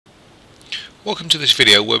Welcome to this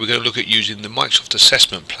video where we're going to look at using the Microsoft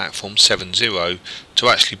Assessment Platform 7.0 to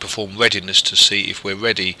actually perform readiness to see if we're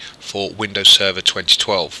ready for Windows Server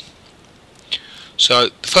 2012. So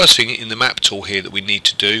the first thing in the map tool here that we need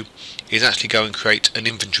to do is actually go and create an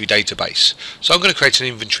inventory database. So I'm going to create an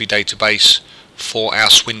inventory database for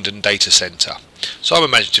our Swindon data center. So I'm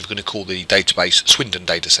imaginative going to call the database Swindon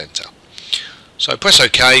data center. So press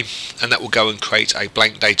OK and that will go and create a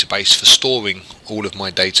blank database for storing all of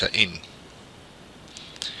my data in.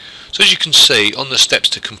 So as you can see on the steps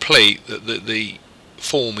to complete, the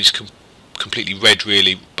form is completely red,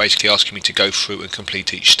 really basically asking me to go through and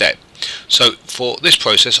complete each step. So for this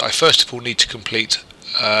process I first of all need to complete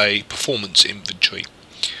a performance inventory.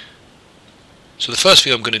 So the first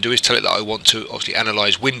thing I'm going to do is tell it that I want to obviously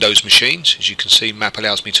analyse Windows machines. As you can see, map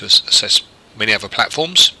allows me to assess many other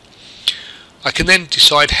platforms. I can then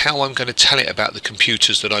decide how I'm going to tell it about the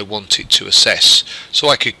computers that I want it to assess. So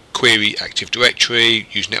I could query Active Directory,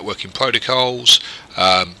 use networking protocols,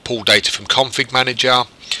 pull data from Config Manager.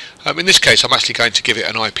 In this case I'm actually going to give it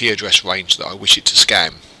an IP address range that I wish it to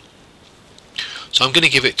scan. So I'm going to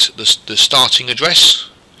give it the starting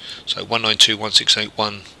address, so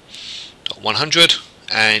 192.168.1.100,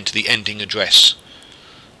 and the ending address.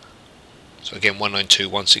 So again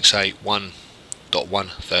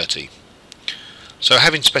 192.168.1.130. So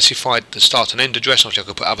having specified the start and end address, obviously I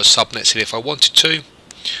could put other subnets in if I wanted to.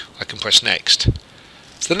 I can press next.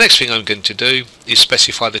 So the next thing I'm going to do is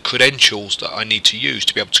specify the credentials that I need to use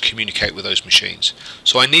to be able to communicate with those machines.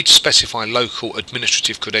 So I need to specify local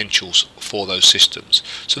administrative credentials for those systems.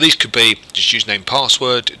 So these could be just username,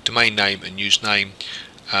 password, domain name and username.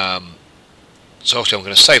 So obviously I'm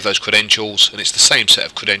going to save those credentials, and it's the same set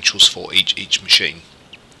of credentials for each machine.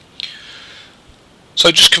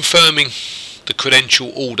 So just confirming the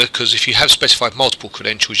credential order, because if you have specified multiple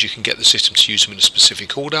credentials you can get the system to use them in a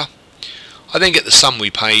specific order. I then get the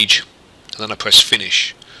summary page and then I press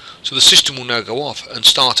finish. So the system will now go off and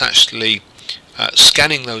start actually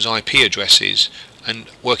scanning those IP addresses and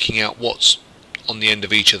working out what's on the end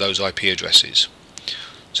of each of those IP addresses.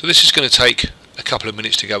 So this is going to take a couple of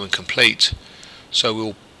minutes to go and complete, so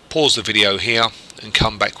we'll pause the video here and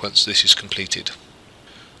come back once this is completed.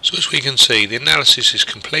 So as we can see, the analysis is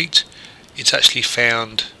complete. It's actually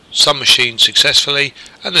found some machines successfully,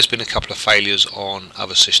 and there's been a couple of failures on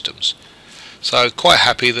other systems. So quite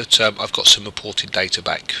happy that I've got some reported data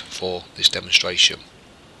back for this demonstration.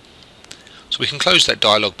 So we can close that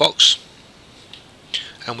dialog box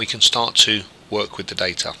and we can start to work with the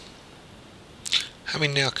data.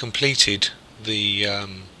 Having now completed the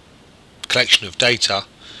collection of data,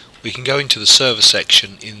 we can go into the server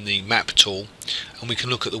section in the map tool and we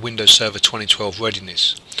can look at the Windows Server 2012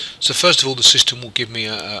 readiness. So first of all, the system will give me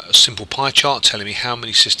a simple pie chart telling me how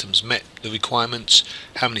many systems met the requirements,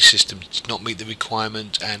 how many systems did not meet the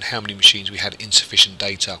requirement, and how many machines we had insufficient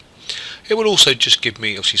data. It will also just give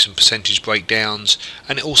me obviously some percentage breakdowns,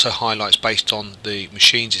 and it also highlights based on the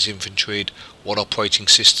machines it's inventoried what operating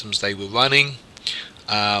systems they were running,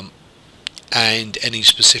 and any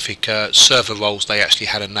specific server roles they actually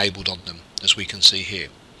had enabled on them, as we can see here.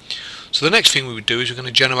 So the next thing we would do is we're going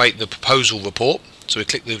to generate the proposal report. So we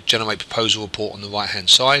click the generate proposal report on the right hand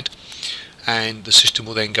side, and the system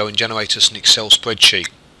will then go and generate us an Excel spreadsheet.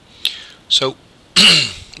 So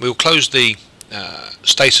we'll close the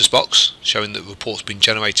status box showing that the report's been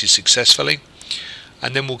generated successfully,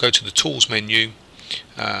 and then we'll go to the tools menu,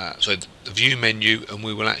 so the view menu, and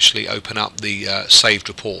we will actually open up the saved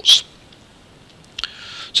reports.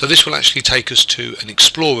 So this will actually take us to an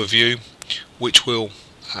Explorer view, which will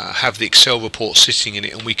have the Excel report sitting in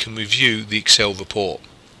it, and we can review the Excel report.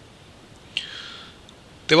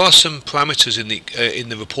 There are some parameters in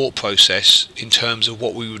the report process in terms of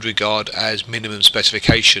what we would regard as minimum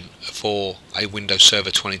specification for a Windows Server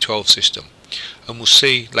 2012 system, and we'll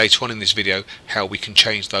see later on in this video how we can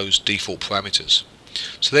change those default parameters.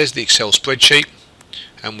 So there's the Excel spreadsheet,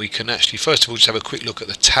 and we can actually first of all just have a quick look at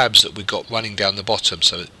the tabs that we've got running down the bottom.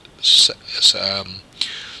 So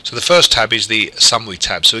the first tab is the summary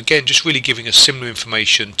tab, so again just really giving us similar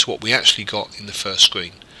information to what we actually got in the first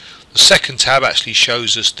screen. The second tab actually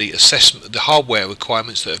shows us the assessment, the hardware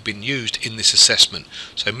requirements that have been used in this assessment,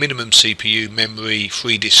 so minimum CPU, memory,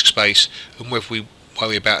 free disk space, and whether we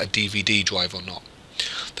worry about a DVD drive or not.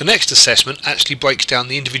 The next assessment actually breaks down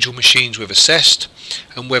the individual machines we've assessed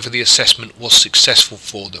and whether the assessment was successful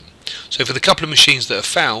for them. So for the couple of machines that have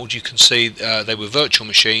failed, you can see they were virtual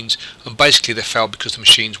machines, and basically they failed because the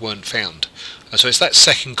machines weren't found. So it's that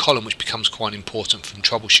second column which becomes quite important from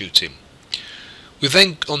troubleshooting. We've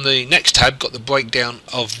then on the next tab got the breakdown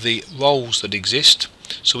of the roles that exist,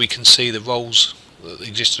 so we can see the roles that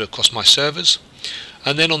existed across my servers.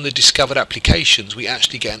 And then on the discovered applications, we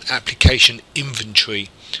actually get an application inventory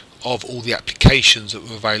of all the applications that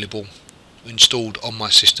were available installed on my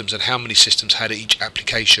systems and how many systems had each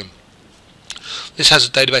application. This has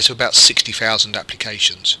a database of about 60,000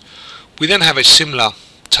 applications. We then have a similar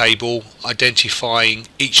table identifying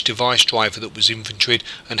each device driver that was inventoried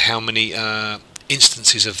and how many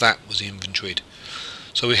instances of that was inventoried.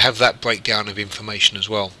 So we have that breakdown of information as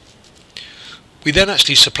well. We then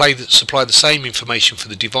actually supply the same information for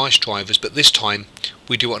the device drivers, but this time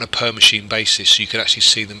we do it on a per machine basis, so you can actually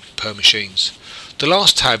see them per machines. The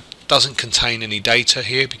last tab doesn't contain any data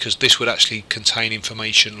here because this would actually contain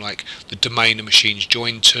information like the domain the machine's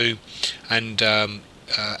joined to and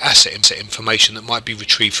asset information that might be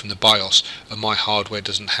retrieved from the BIOS, and my hardware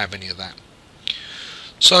doesn't have any of that.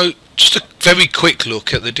 So just a very quick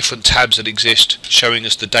look at the different tabs that exist, showing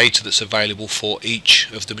us the data that's available for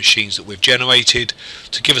each of the machines that we've generated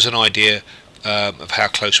to give us an idea of how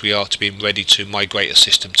close we are to being ready to migrate a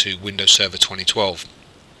system to Windows Server 2012.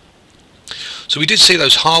 So we did see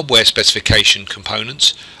those hardware specification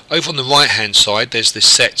components. Over on the right hand side there's this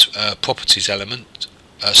set properties element,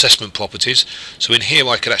 assessment properties. So in here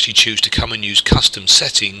I could actually choose to come and use custom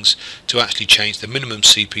settings to actually change the minimum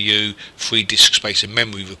CPU, free disk space and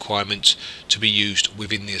memory requirements to be used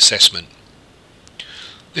within the assessment.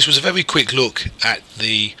 This was a very quick look at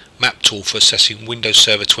the map tool for assessing Windows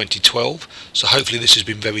Server 2012, so hopefully this has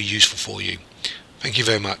been very useful for you. Thank you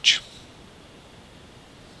very much.